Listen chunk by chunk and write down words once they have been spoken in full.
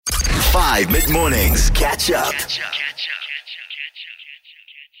5 mid-mornings. Catch up.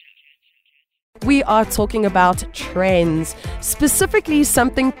 We are talking about trends, specifically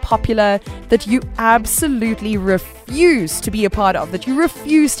something popular that you absolutely refuse to be a part of, that you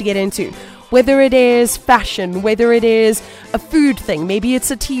refuse to get into. Whether it is fashion, whether it is a food thing, maybe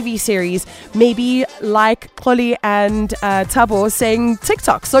it's a TV series, maybe like Kholi and Tabo saying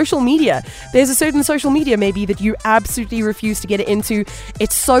TikTok, social media. There's a certain social media maybe that you absolutely refuse to get into.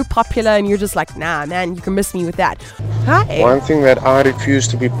 It's so popular and you're just like, nah, man, you can miss me with that. Hi. One thing that I refuse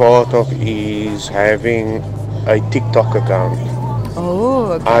to be part of is having a TikTok account.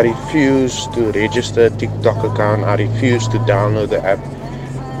 Oh, okay. I refuse to register a TikTok account. I refuse to download the app.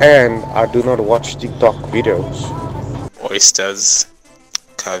 And I do not watch TikTok videos. Oysters,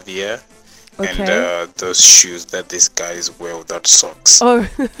 caviar, Okay. and those shoes that these guys wear without socks. Oh,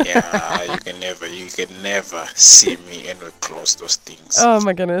 Yeah, you can never see me anywhere close those things. oh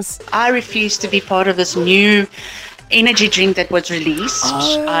my goodness. I refuse to be part of this new energy drink that was released.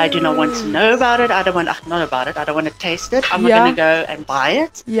 I do not want to know about it. I don't want to taste it. I'm not Yeah. going to go and buy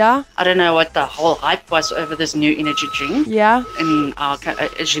it. Yeah, I don't know what the whole hype was over this new energy drink. yeah. And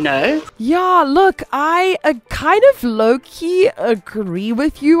as you know, Yeah, look, I kind of low-key agree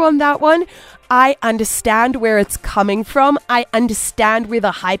with you on that one. I understand where it's coming from. I understand where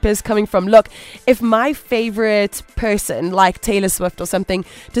the hype is coming from. Look, if my favorite person, like Taylor Swift or something,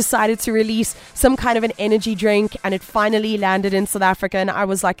 decided to release some kind of an energy drink and it finally landed in South Africa and I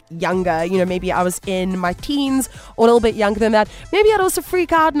was like younger, maybe I was in my teens or a little bit younger than that, maybe I'd also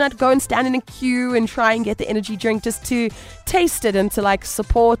freak out and I'd go and stand in a queue and try and get the energy drink just to taste it and to like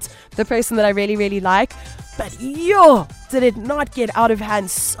support the person that I really, really like. But did it not get out of hand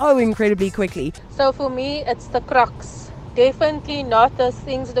so incredibly quickly. So for me, it's the Crocs. Definitely not. Those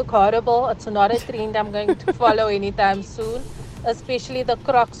things look horrible. It's not a trend I'm going to follow anytime soon, especially the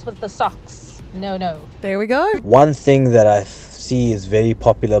Crocs with the socks. No. There we go. One thing that I see is very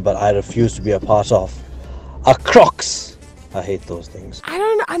popular but I refuse to be a part of are Crocs. I hate those things. I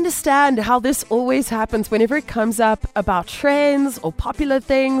don't understand how this always happens whenever it comes up about trends or popular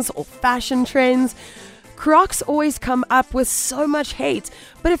things or fashion trends. Crocs always come up with so much hate.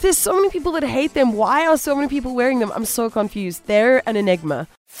 But if there's so many people that hate them, why are so many people wearing them? I'm so confused. They're an enigma.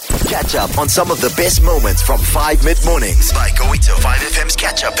 Catch up on some of the best moments from 5 mid-mornings by going to 5FM's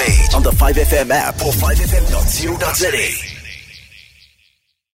catch-up page on the 5FM app or 5FM.co.za.